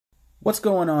What's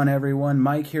going on, everyone?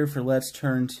 Mike here for Let's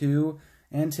Turn 2,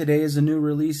 and today is a new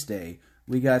release day.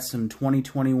 We got some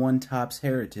 2021 Topps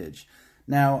Heritage.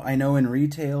 Now, I know in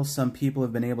retail some people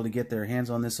have been able to get their hands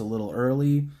on this a little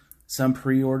early. Some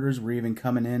pre-orders were even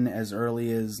coming in as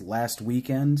early as last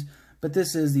weekend, but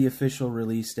this is the official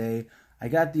release day. I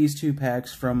got these two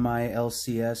packs from my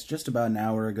LCS just about an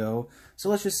hour ago, so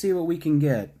let's just see what we can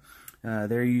get.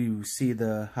 There you see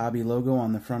the Hobby logo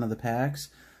on the front of the packs.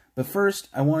 But first,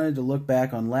 I wanted to look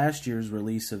back on last year's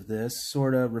release of this,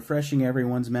 sort of refreshing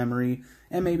everyone's memory,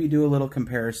 and maybe do a little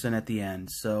comparison at the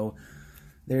end. So,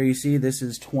 there you see, this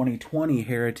is 2020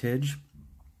 Heritage.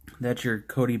 That's your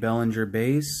Cody Bellinger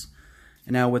base.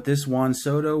 And now with this Juan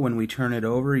Soto, when we turn it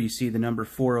over, you see the number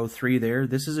 403 there.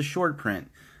 This is a short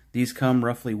print. These come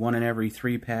roughly one in every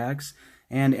 3 packs,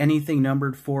 and anything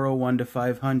numbered 401 to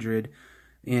 500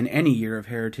 in any year of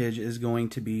Heritage is going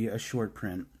to be a short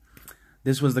print.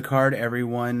 This was the card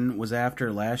everyone was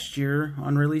after last year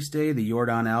on release day, the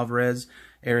Yordan Alvarez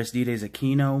Aristides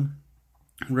Aquino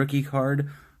rookie card.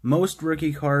 Most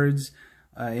rookie cards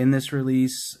in this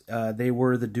release, they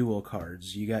were the dual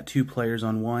cards. You got 2 players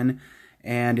on one,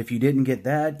 and if you didn't get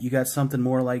that, you got something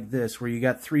more like this, where you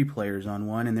got 3 players on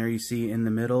one, and there you see in the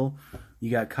middle,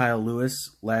 you got Kyle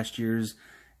Lewis, last year's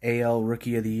AL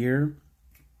Rookie of the Year.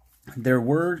 There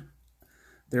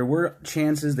were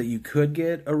chances that you could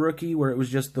get a rookie where it was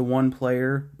just the one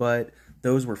player, but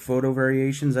those were photo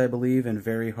variations, I believe, and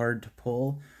very hard to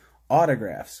pull.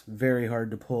 Autographs, very hard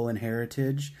to pull in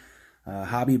Heritage.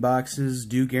 Hobby boxes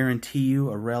do guarantee you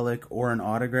a relic or an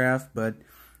autograph, but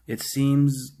it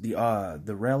seems the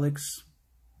relics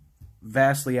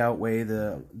vastly outweigh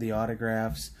the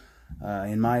autographs.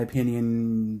 In my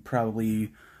opinion,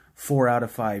 probably 4 out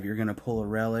of 5 you're going to pull a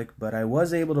relic, but I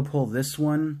was able to pull this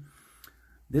one.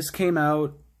 This came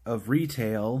out of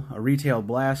retail, a retail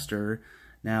blaster.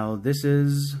 Now, this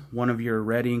is one of your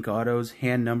red ink autos,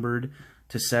 hand numbered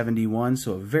to 71,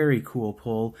 so a very cool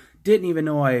pull. Didn't even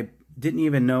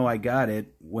know I got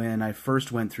it when I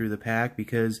first went through the pack,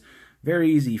 because very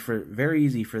easy for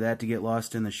that to get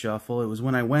lost in the shuffle. It was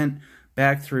when I went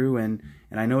back through and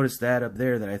I noticed that up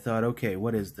there that I thought, okay,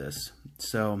 what is this?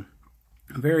 So,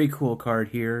 very cool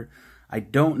card here. I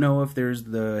don't know if there's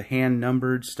the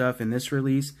hand-numbered stuff in this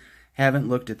release. Haven't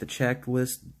looked at the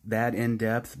checklist that in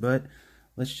depth, but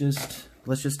let's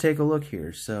just take a look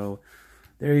here. So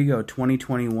there you go,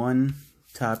 2021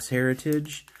 Topps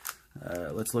Heritage.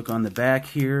 Let's look on the back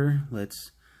here.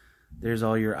 There's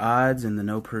all your odds and the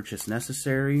no purchase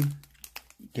necessary.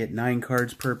 Get 9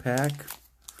 cards per pack.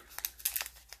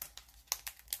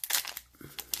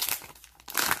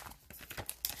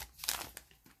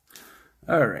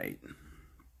 All right.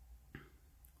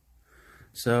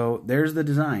 So there's the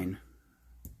design.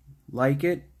 Like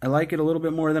it? I like it a little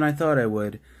bit more than I thought I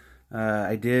would.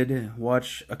 I did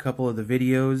watch a couple of the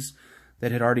videos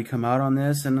that had already come out on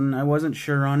this, and I wasn't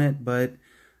sure on it, but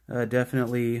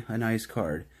definitely a nice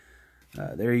card.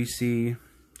 There you see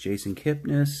Jason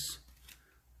Kipnis,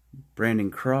 Brandon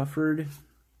Crawford.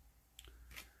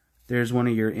 There's one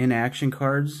of your in-action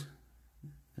cards.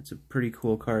 That's a pretty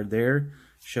cool card there.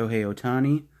 Shohei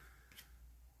Ohtani,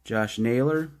 Josh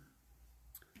Naylor.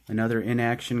 Another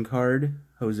in-action card,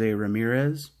 Jose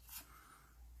Ramirez.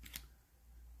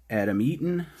 Adam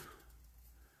Eaton.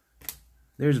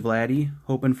 There's Vladdy,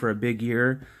 hoping for a big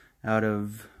year out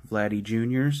of Vladdy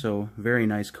Jr., so very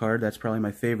nice card. That's probably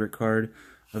my favorite card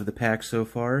of the pack so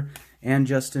far. And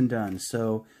Justin Dunn.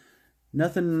 So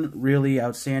nothing really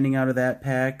outstanding out of that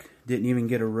pack. Didn't even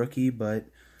get a rookie, but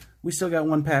we still got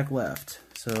 1 pack left.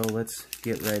 So let's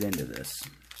get right into this.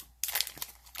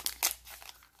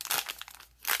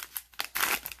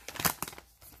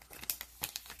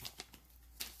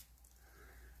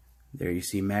 There you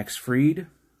see Max Fried,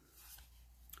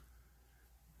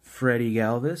 Freddie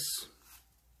Galvis,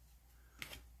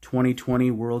 2020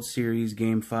 World Series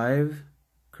Game 5,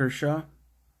 Kershaw,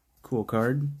 cool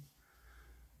card.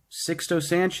 Sixto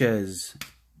Sanchez,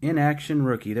 in-action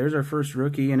rookie. There's our first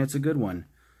rookie, and it's a good one.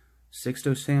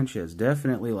 Sixto Sanchez,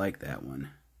 definitely like that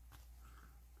one.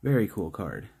 Very cool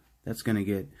card. That's gonna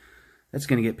get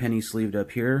penny sleeved up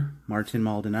here. Martin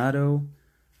Maldonado,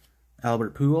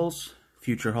 Albert Pujols,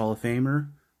 future Hall of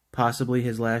Famer, possibly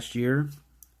his last year.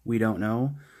 We don't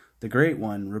know. The great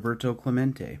one, Roberto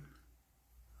Clemente.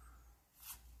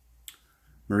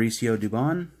 Mauricio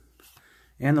Dubon.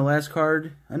 And the last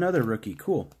card, another rookie.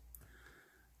 Cool.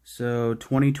 So,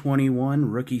 2021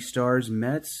 Rookie Stars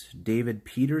Mets, David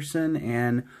Peterson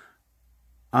and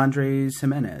Andres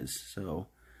Jimenez. So,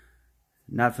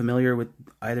 not familiar with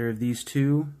either of these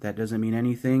two. That doesn't mean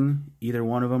anything. Either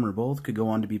one of them or both could go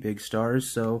on to be big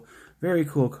stars. So, Very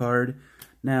cool card.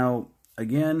 Now,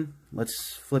 again,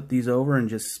 let's flip these over and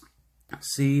just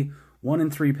see. 1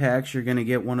 in 3 packs, you're going to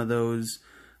get one of those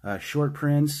short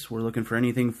prints. We're looking for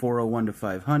anything 401 to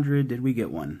 500. Did we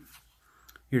get one?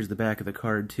 Here's the back of the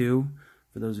card, too,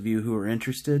 for those of you who are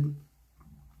interested.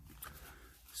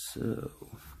 So,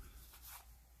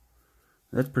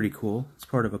 that's pretty cool. It's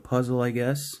part of a puzzle, I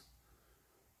guess.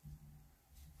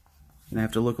 Gonna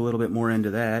have to look a little bit more into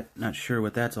that. Not sure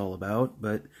what that's all about,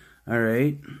 but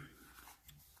alright.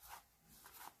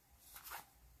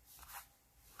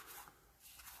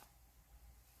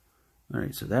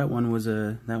 Alright, so that one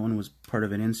was part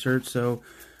of an insert. So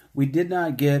we did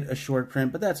not get a short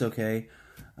print, but that's okay.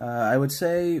 I would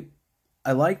say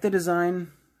I like the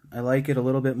design. I like it a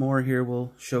little bit more. Here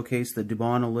we'll showcase the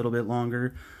Dubon a little bit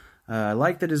longer. I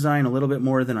like the design a little bit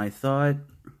more than I thought.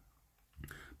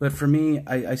 But for me,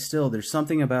 I still, there's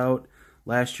something about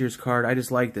last year's card. I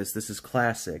just like this. This is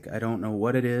classic. I don't know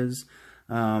what it is.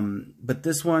 But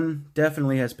this one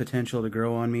definitely has potential to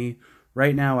grow on me.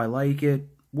 Right now, I like it.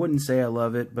 Wouldn't say I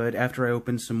love it, but after I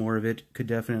open some more of it, could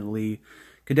definitely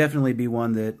be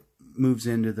one that moves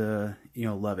into the,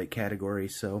 love it category.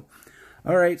 So,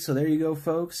 all right, so there you go,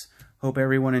 folks. Hope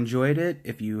everyone enjoyed it.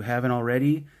 If you haven't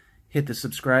already, hit the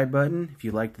subscribe button. If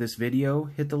you liked this video,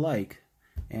 hit the like.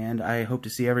 And I hope to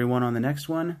see everyone on the next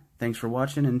one. Thanks for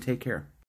watching and take care.